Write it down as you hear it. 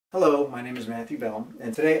Hello, my name is Matthew Bell,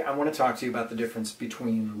 and today I want to talk to you about the difference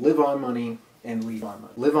between live-on money and leave-on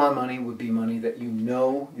money. Live-on money would be money that you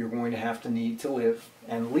know you're going to have to need to live,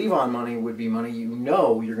 and leave-on money would be money you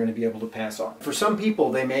know you're going to be able to pass on. For some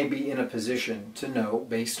people, they may be in a position to know,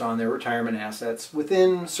 based on their retirement assets,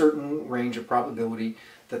 within a certain range of probability,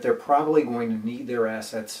 that they're probably going to need their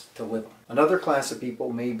assets to live on. Another class of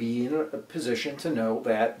people may be in a position to know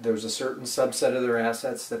that there's a certain subset of their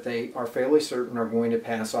assets that they are fairly certain are going to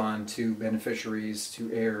pass on to beneficiaries, to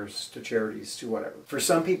heirs, to charities, to whatever. For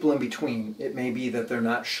some people in between, it may be that they're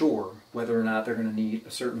not sure whether or not they're going to need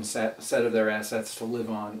a certain set of their assets to live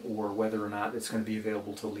on, or whether or not it's going to be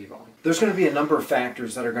available to leave on. There's going to be a number of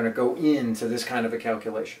factors that are going to go into this kind of a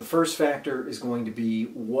calculation. The first factor is going to be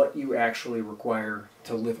what you actually require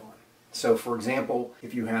to live on. So for example,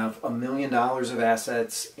 if you have $1 million of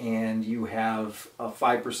assets and you have a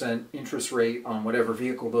 5% interest rate on whatever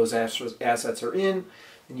vehicle those assets are in,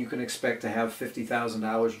 then you can expect to have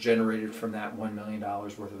 $50,000 generated from that $1 million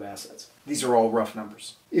worth of assets. These are all rough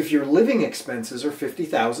numbers. If your living expenses are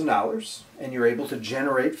 $50,000 and you're able to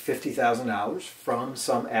generate $50,000 from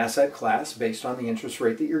some asset class based on the interest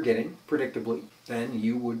rate that you're getting, predictably, then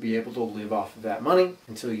you would be able to live off of that money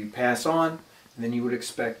until you pass on. And then you would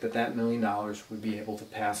expect that that $1 million would be able to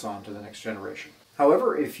pass on to the next generation.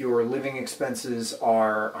 However, if your living expenses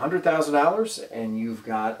are $100,000 and you've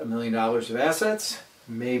got $1 million of assets,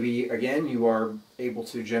 maybe again you are able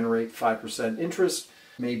to generate 5% interest.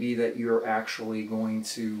 Maybe that you're actually going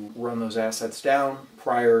to run those assets down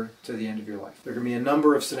prior to the end of your life. There can be a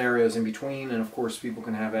number of scenarios in between, and of course people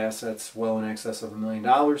can have assets well in excess of $1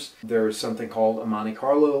 million. There is something called a Monte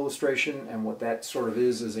Carlo illustration, and what that sort of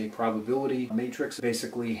is a probability matrix. It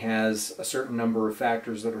basically has a certain number of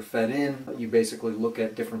factors that are fed in. You basically look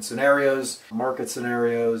at different scenarios, market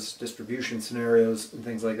scenarios, distribution scenarios, and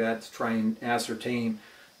things like that to try and ascertain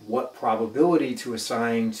what probability to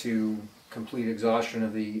assign to complete exhaustion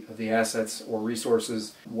of the assets or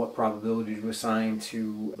resources, what probability to assign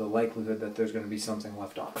to the likelihood that there's going to be something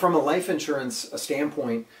left on. From a life insurance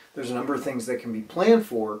standpoint, there's a number of things that can be planned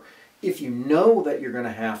for. If you know that you're going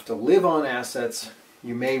to have to live on assets,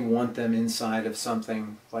 you may want them inside of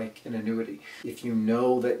something like an annuity. If you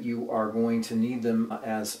know that you are going to need them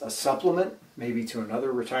as a supplement, maybe to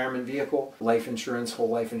another retirement vehicle, life insurance, whole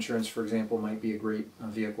life insurance, for example, might be a great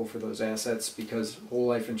vehicle for those assets, because whole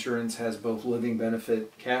life insurance has both living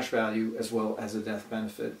benefit, cash value, as well as a death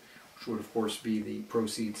benefit, which would of course be the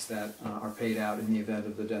proceeds that are paid out in the event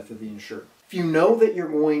of the death of the insured. If you know that you're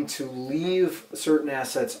going to leave certain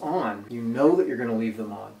assets on, you know that you're going to leave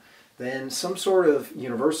them on, then some sort of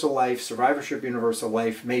universal life, survivorship universal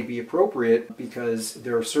life may be appropriate, because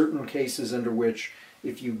there are certain cases under which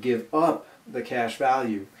if you give up the cash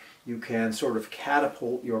value, you can sort of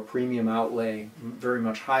catapult your premium outlay very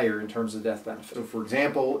much higher in terms of death benefit. So for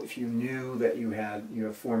example, if you knew that you have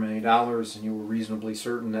 $4 million and you were reasonably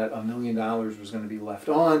certain that $1 million was going to be left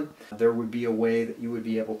on, there would be a way that you would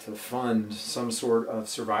be able to fund some sort of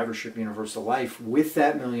survivorship universal life with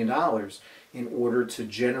that $1 million in order to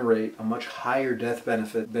generate a much higher death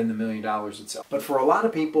benefit than the $1 million itself. But for a lot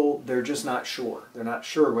of people, they're just not sure. They're not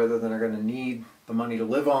sure whether they're going to need the money to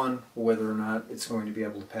live on, or whether or not it's going to be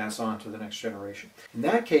able to pass on to the next generation. In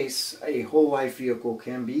that case, a whole life vehicle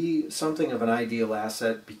can be something of an ideal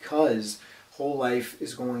asset, because whole life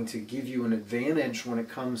is going to give you an advantage when it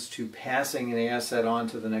comes to passing an asset on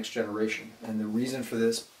to the next generation. And the reason for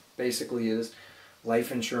this basically is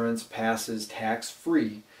life insurance passes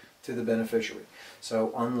tax-free to the beneficiary.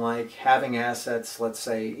 So unlike having assets, let's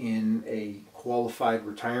say in a qualified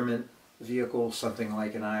retirement vehicle, something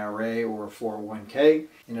like an IRA or a 401k,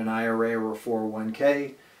 in an IRA or a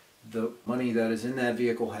 401k, the money that is in that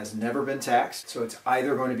vehicle has never been taxed. So it's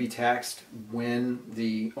either going to be taxed when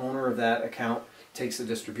the owner of that account takes a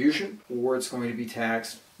distribution, or it's going to be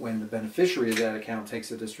taxed when the beneficiary of that account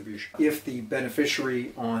takes a distribution. If the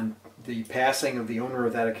beneficiary on the passing of the owner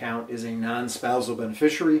of that account is a non-spousal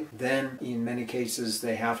beneficiary, then in many cases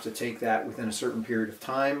they have to take that within a certain period of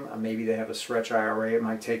time. Maybe they have a stretch IRA. It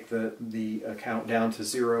might take the account down to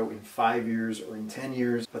zero in 5 years or in 10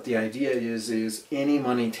 years. But the idea is any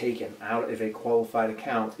money taken out of a qualified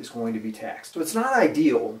account is going to be taxed. So it's not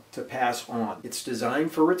ideal to pass on. It's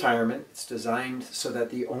designed for retirement. It's designed so that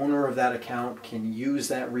the owner of that account can use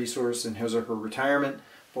that resource in his or her retirement.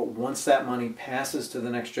 But once that money passes to the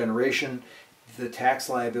next generation, the tax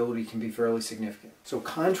liability can be fairly significant. So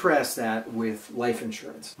contrast that with life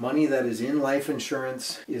insurance. Money that is in life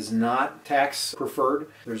insurance is not tax preferred.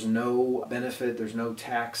 There's no benefit, there's no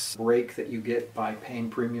tax break that you get by paying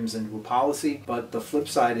premiums into a policy. But the flip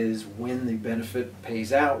side is when the benefit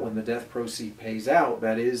pays out, when the death proceed pays out,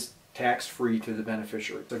 that is tax-free to the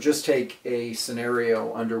beneficiary. So just take a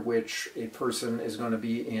scenario under which a person is going to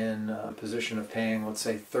be in a position of paying, let's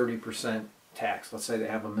say, 30% tax. Let's say they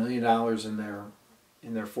have $1 million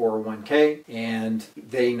in their 401k, and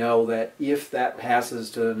they know that if that passes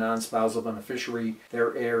to a non-spousal beneficiary,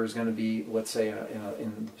 their heir is going to be, let's say,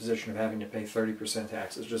 in the position of having to pay 30%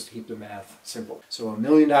 taxes, just to keep the math simple. So $1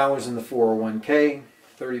 million in the 401k,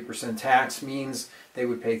 30% tax means they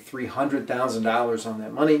would pay $300,000 on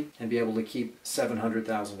that money and be able to keep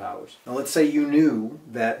 $700,000. Now let's say you knew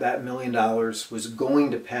that that $1 million was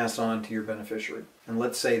going to pass on to your beneficiary. And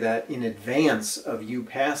let's say that in advance of you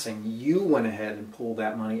passing, you went ahead and pulled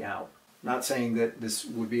that money out. Not saying that this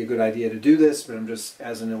would be a good idea to do this, but I'm just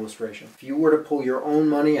as an illustration. If you were to pull your own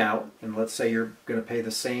money out, and let's say you're going to pay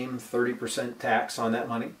the same 30% tax on that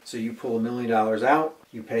money, so you pull $1 million out,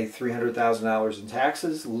 you pay $300,000 in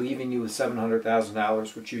taxes, leaving you with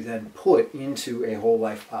 $700,000, which you then put into a whole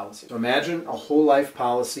life policy. So imagine a whole life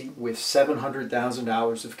policy with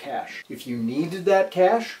 $700,000 of cash. If you needed that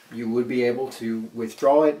cash, you would be able to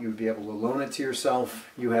withdraw it, you would be able to loan it to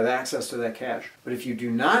yourself, you have access to that cash. But if you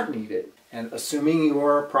do not need it, and assuming you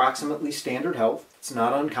are approximately standard health, it's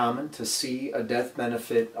not uncommon to see a death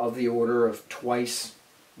benefit of the order of twice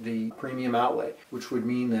the premium outlay, which would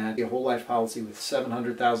mean that a whole life policy with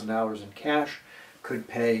 $700,000 in cash could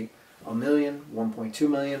pay $1 million, $1.2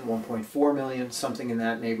 million, $1.4 million, something in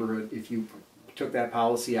that neighborhood if you took that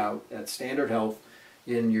policy out at standard health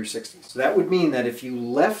in your 60s. So that would mean that if you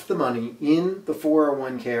left the money in the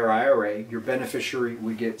 401k or IRA, your beneficiary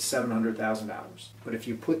would get $700,000. But if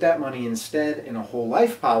you put that money instead in a whole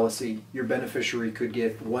life policy, your beneficiary could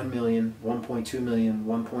get $1 million, $1.2 million,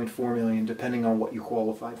 $1.4 million, depending on what you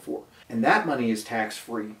qualified for. And that money is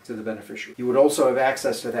tax-free to the beneficiary. You would also have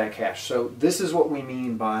access to that cash. So this is what we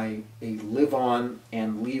mean by a live-on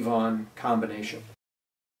and leave-on combination.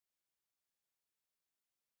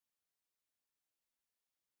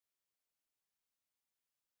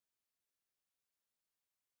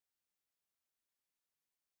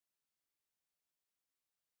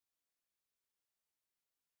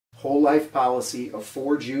 Whole life policy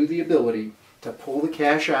affords you the ability to pull the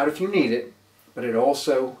cash out if you need it, but it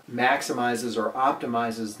also maximizes or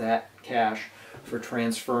optimizes that cash for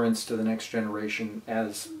transference to the next generation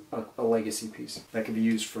as a legacy piece. That can be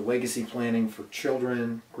used for legacy planning for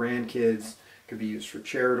children, grandkids, could be used for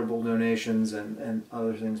charitable donations and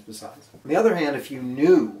other things besides. On the other hand, if you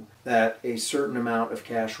knew that a certain amount of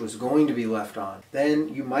cash was going to be left on, then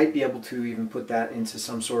you might be able to even put that into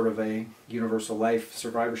some sort of a universal life,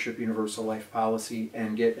 survivorship universal life policy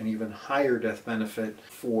and get an even higher death benefit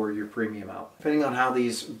for your premium out. Depending on how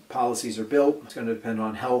these policies are built, it's going to depend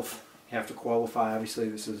on health. You have to qualify. Obviously,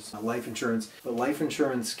 this is life insurance, but life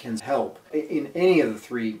insurance can help in any of the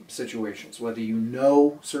three situations, whether you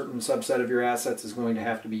know a certain subset of your assets is going to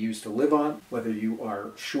have to be used to live on, whether you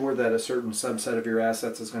are sure that a certain subset of your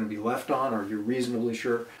assets is going to be left on, or you're reasonably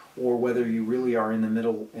sure, or whether you really are in the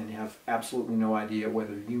middle and you have absolutely no idea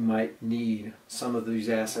whether you might need some of these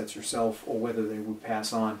assets yourself or whether they would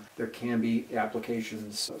pass on. There can be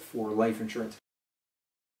applications for life insurance.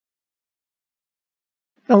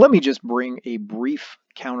 Now let me just bring a brief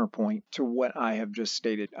counterpoint to what I have just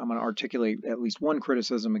stated. I'm going to articulate at least one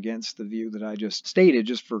criticism against the view that I just stated,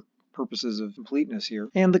 just for purposes of completeness here.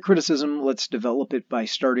 And the criticism, let's develop it by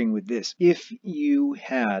starting with this. If you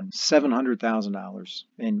had $700,000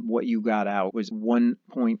 and what you got out was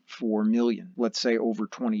 $1.4 million, let's say over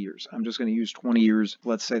 20 years. I'm just going to use 20 years.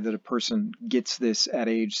 Let's say that a person gets this at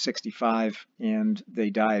age 65 and they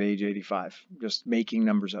die at age 85. Just making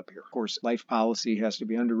numbers up here. Of course, life policy has to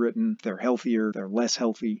be underwritten. If they're healthier, they're less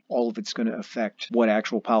healthy. All of it's going to affect what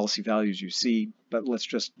actual policy values you see. But let's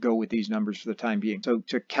just go with these numbers for the time being. So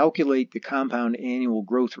to calculate the compound annual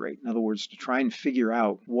growth rate, in other words, to try and figure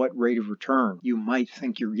out what rate of return you might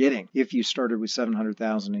think you're getting if you started with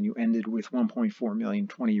 700,000 and you ended with 1.4 million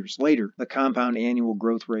 20 years later, the compound annual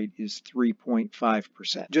growth rate is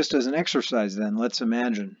 3.5%. Just as an exercise then, let's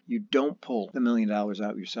imagine you don't pull the $1 million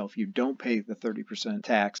out yourself. You don't pay the 30%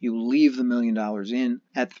 tax. You leave the $1 million in.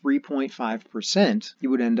 At 3.5%, you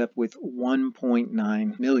would end up with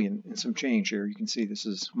 1.9 million and some change here. You can see this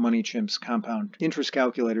is Money Chimp's compound interest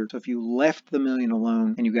calculator. So if you left the million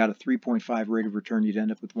alone and you got a 3.5 rate of return, you'd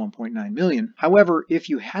end up with 1.9 million. However, if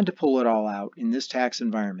you had to pull it all out in this tax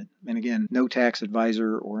environment, and again, no tax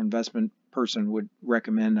advisor or investment person would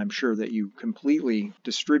recommend, I'm sure, that you completely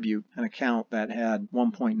distribute an account that had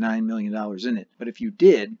 $1.9 million in it. But if you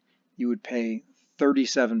did, you would pay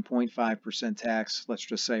 37.5% tax, let's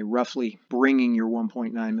just say, roughly bringing your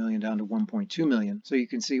 1.9 million down to 1.2 million. So you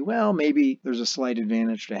can see, well, maybe there's a slight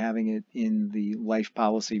advantage to having it in the life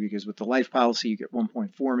policy, because with the life policy you get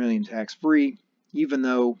 1.4 million tax free, even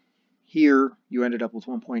though here you ended up with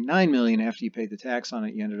 1.9 million after you paid the tax on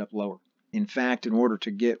it, you ended up lower. In fact, in order to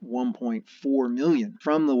get 1.4 million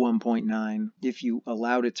from the 1.9, if you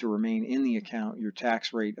allowed it to remain in the account, your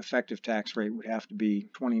tax rate, effective tax rate, would have to be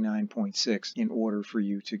 29.6 in order for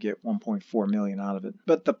you to get 1.4 million out of it.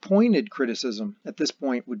 But the pointed criticism at this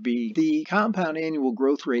point would be the compound annual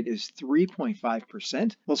growth rate is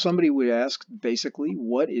 3.5%. Well, somebody would ask, basically,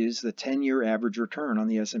 what is the 10-year average return on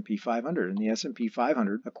the S&P 500? And the S&P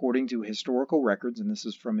 500, according to historical records, and this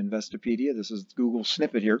is from Investopedia, this is Google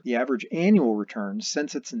snippet here, the average annual return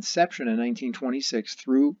since its inception in 1926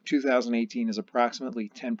 through 2018 is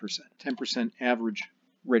approximately 10%. 10% average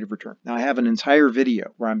rate of return. Now, I have an entire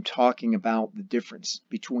video where I'm talking about the difference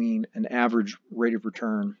between an average rate of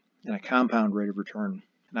return and a compound rate of return,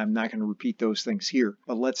 and I'm not going to repeat those things here.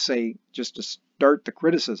 But let's say, just to start the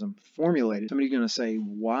criticism formulated, somebody's going to say,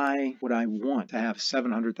 why would I want to have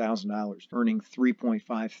 $700,000 earning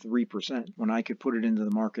 3.53% when I could put it into the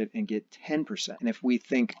market and get 10%? And if we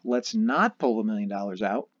think, let's not pull $1 million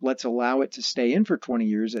out, let's allow it to stay in for 20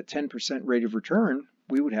 years at 10% rate of return,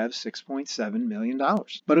 we would have $6.7 million.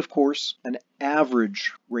 But of course, an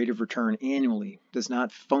average rate of return annually does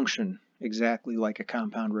not function exactly like a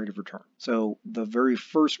compound rate of return. So the very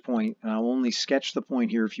first point, and I'll only sketch the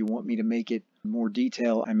point here, if you want me to make it in more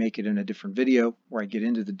detail, I make it in a different video where I get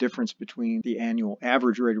into the difference between the annual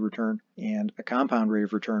average rate of return and a compound rate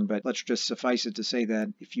of return. But let's just suffice it to say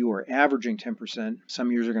that if you are averaging 10%,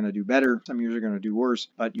 some years are going to do better, some years are going to do worse,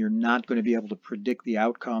 but you're not going to be able to predict the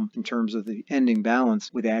outcome in terms of the ending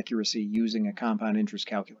balance with accuracy using a compound interest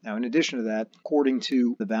calculator. Now, in addition to that, according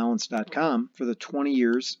to thebalance.com, for the 20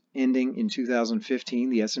 years ending in 2015,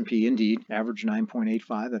 the S&P indeed averaged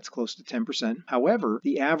 9.85. That's close to 10%. However,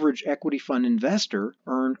 the average equity fund investor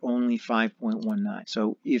earned only 5.19.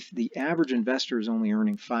 So if the average investor is only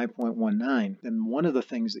earning 5.19, then one of the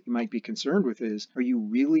things that you might be concerned with is, are you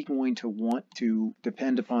really going to want to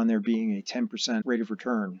depend upon there being a 10% rate of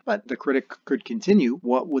return? But the critic could continue,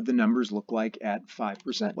 what would the numbers look like at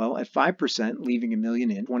 5%? Well, at 5%, leaving $1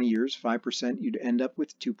 million in 20 years, 5%, you'd end up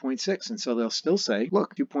with 2.6. And so they'll still say,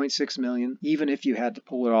 look, 2.6 million, even if you had to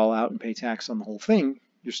pull it all out and pay tax on the whole thing,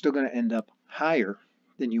 you're still going to end up higher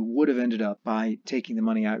than you would have ended up by taking the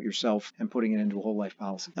money out yourself and putting it into a whole life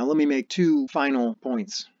policy. Now, let me make two final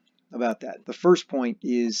points about that. The first point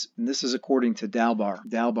is, and this is according to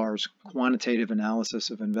Dalbar's quantitative analysis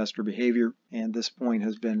of investor behavior, and this point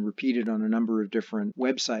has been repeated on a number of different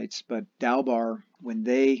websites, but Dalbar, when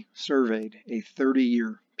they surveyed a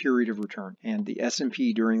 30-year period of return, and the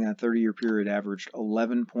S&P during that 30-year period averaged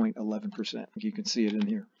 11.11%. You can see it in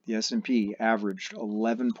here. The S&P averaged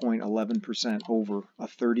 11.11% over a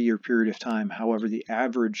 30-year period of time. However, the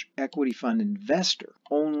average equity fund investor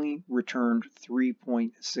only returned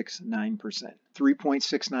 3.69%.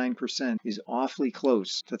 3.69% is awfully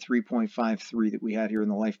close to 3.53 that we had here in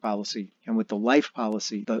the life policy. And with the life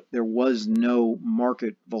policy, there was no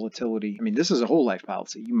market volatility. I mean, this is a whole life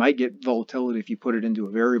policy. You might get volatility if you put it into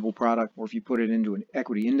a variable product, or if you put it into an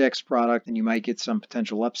equity index product, and you might get some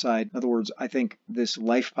potential upside. In other words, I think this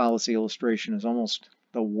life policy illustration is almost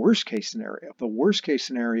the worst case scenario. The worst case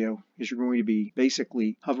scenario is you're going to be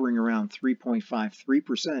basically hovering around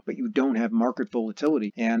 3.53%, but you don't have market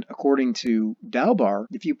volatility. And according to Dalbar,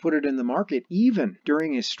 if you put it in the market, even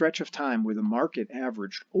during a stretch of time where the market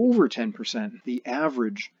averaged over 10%, the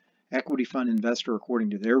average equity fund investor, according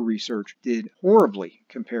to their research, did horribly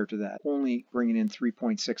compared to that, only bringing in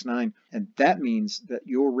 3.69. And that means that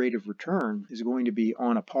your rate of return is going to be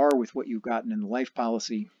on a par with what you've gotten in the life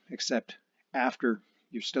policy, except after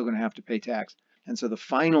you're still going to have to pay tax. And so the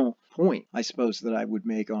final point, I suppose, that I would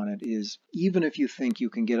make on it is, even if you think you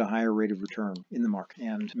can get a higher rate of return in the market,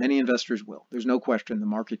 and many investors will, there's no question the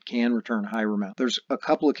market can return a higher amount. There's a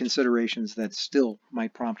couple of considerations that still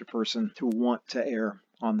might prompt a person to want to err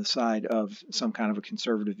on the side of some kind of a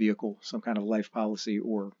conservative vehicle, some kind of life policy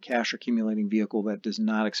or cash accumulating vehicle that does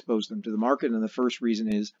not expose them to the market. And the first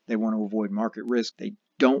reason is they want to avoid market risk. They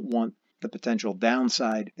don't want the potential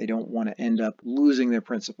downside. They don't want to end up losing their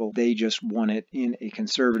principal. They just want it in a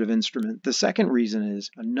conservative instrument. The second reason is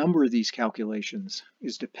a number of these calculations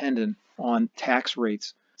is dependent on tax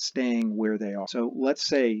rates staying where they are. So let's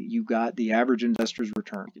say you got the average investor's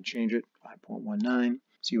return. You can change it, 5.19.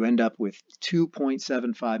 So you end up with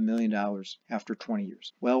 $2.75 million after 20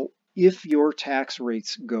 years. Well, if your tax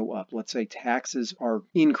rates go up, let's say taxes are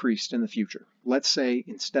increased in the future. Let's say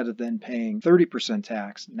instead of then paying 30%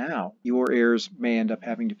 tax, now your heirs may end up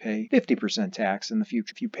having to pay 50% tax in the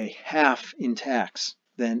future. If you pay half in tax,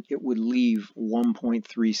 then it would leave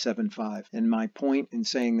 1.375. And my point in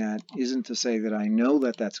saying that isn't to say that I know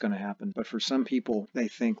that that's going to happen, but for some people, they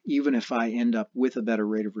think even if I end up with a better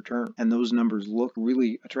rate of return, and those numbers look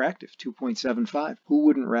really attractive, 2.75, who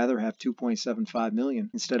wouldn't rather have 2.75 million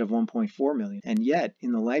instead of 1.4 million? And yet,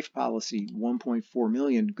 in the life policy, 1.4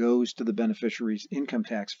 million goes to the beneficiaries income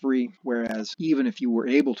tax free, whereas even if you were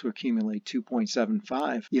able to accumulate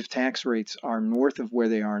 2.75, if tax rates are north of where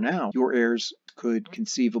they are now, your heirs could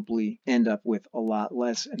conceivably end up with a lot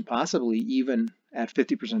less, and possibly even at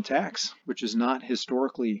 50% tax, which is not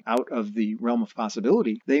historically out of the realm of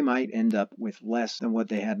possibility, they might end up with less than what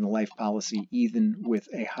they had in the life policy, even with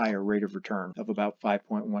a higher rate of return of about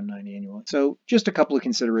 5.19 annually. So just a couple of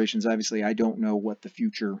considerations. Obviously, I don't know what the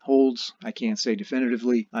future holds. I can't say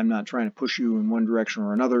definitively. I'm not trying to push you in one direction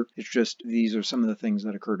or another. It's just these are some of the things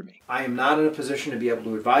that occur to me. I am not in a position to be able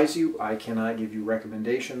to advise you. I cannot give you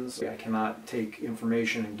recommendations. I cannot take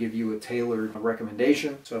information and give you a tailored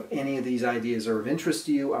recommendation. So if any of these ideas are of interest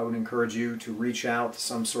to you, I would encourage you to reach out to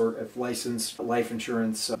some sort of licensed life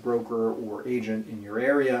insurance broker or agent in your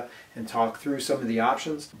area and talk through some of the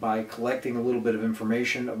options by collecting a little bit of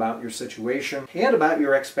information about your situation and about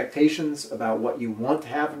your expectations about what you want to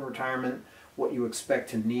have in retirement, what you expect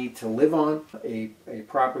to need to live on. A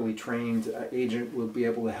properly trained agent will be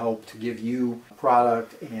able to help to give you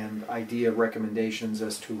product and idea recommendations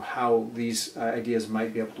as to how these ideas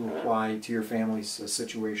might be able to apply to your family's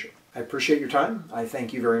situation. I appreciate your time. I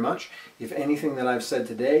thank you very much. If anything that I've said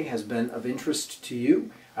today has been of interest to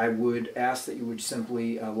you, I would ask that you would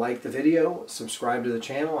simply like the video, subscribe to the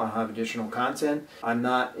channel. I'll have additional content. I'm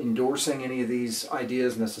not endorsing any of these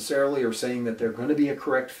ideas necessarily or saying that they're going to be a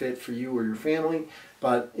correct fit for you or your family,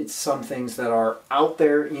 but it's some things that are out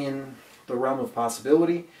there in the realm of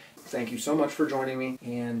possibility. Thank you so much for joining me,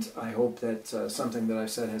 and I hope that something that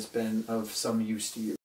I've said has been of some use to you.